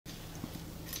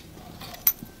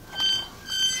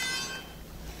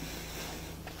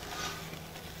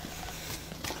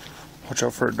Watch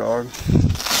out for a dog.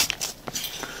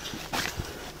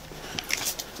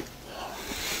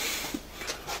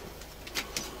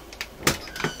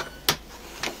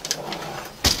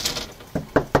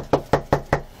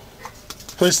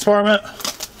 Police department.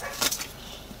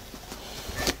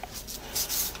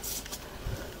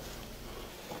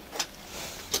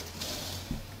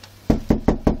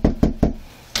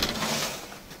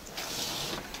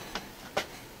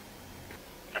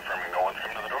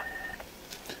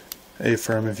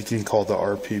 Affirm if you can call the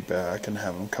RP back and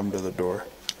have them come to the door.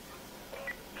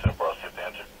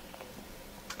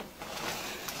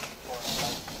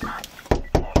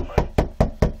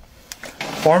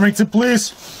 Farmington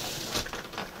Police.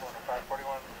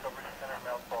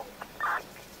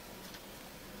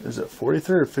 Is it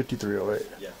 43 or 5308?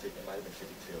 Yeah, it might have been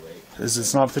 5308. Is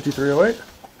this not 5308?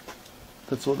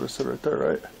 That's what it said right there,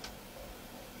 right?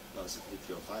 No, it's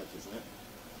 5305, isn't it?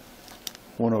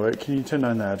 108. Can you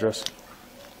 10-9 the address?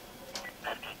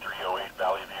 5308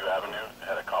 Valley View Avenue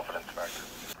had a confidence factor.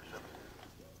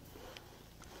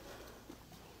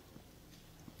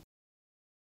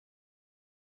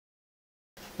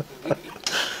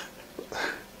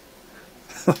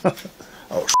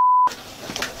 Oh,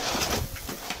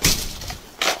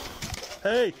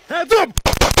 hey, hands up!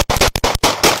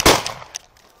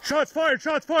 Shots fired,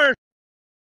 shots fired!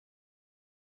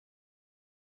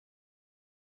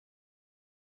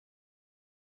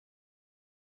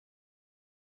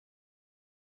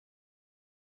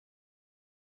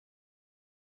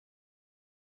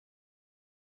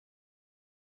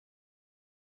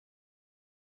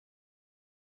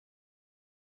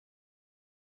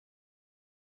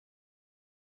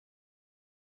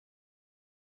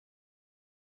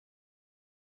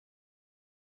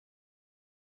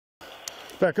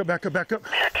 Back up, back up, back up.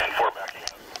 Here, 10-4 backing up.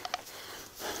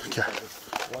 Okay.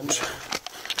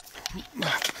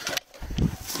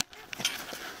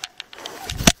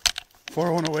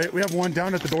 4108. We have one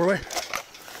down at the doorway. Hey,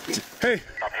 Copy, you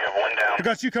have one down. I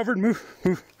got you covered. Move,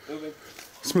 move. Moving.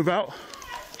 Let's move out.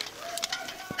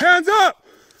 Hands up!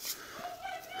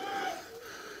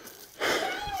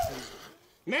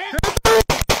 Man! Go,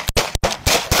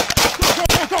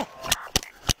 go, go!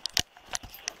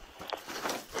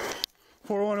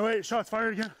 4108, shots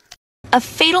fired again. A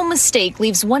fatal mistake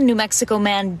leaves one New Mexico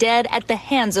man dead at the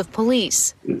hands of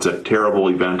police. It's a terrible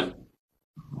event,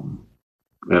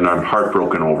 and I'm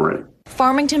heartbroken over it.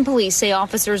 Farmington police say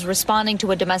officers responding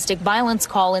to a domestic violence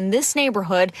call in this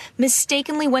neighborhood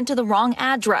mistakenly went to the wrong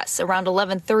address around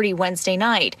 11:30 Wednesday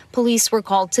night. Police were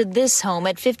called to this home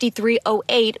at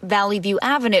 5308 Valley View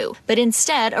Avenue, but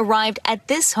instead arrived at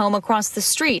this home across the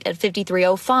street at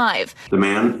 5305. The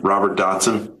man, Robert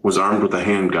Dotson, was armed with a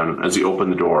handgun as he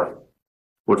opened the door.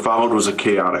 What followed was a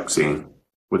chaotic scene,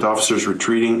 with officers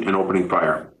retreating and opening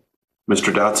fire.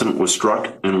 Mr. Dotson was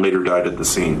struck and later died at the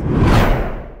scene.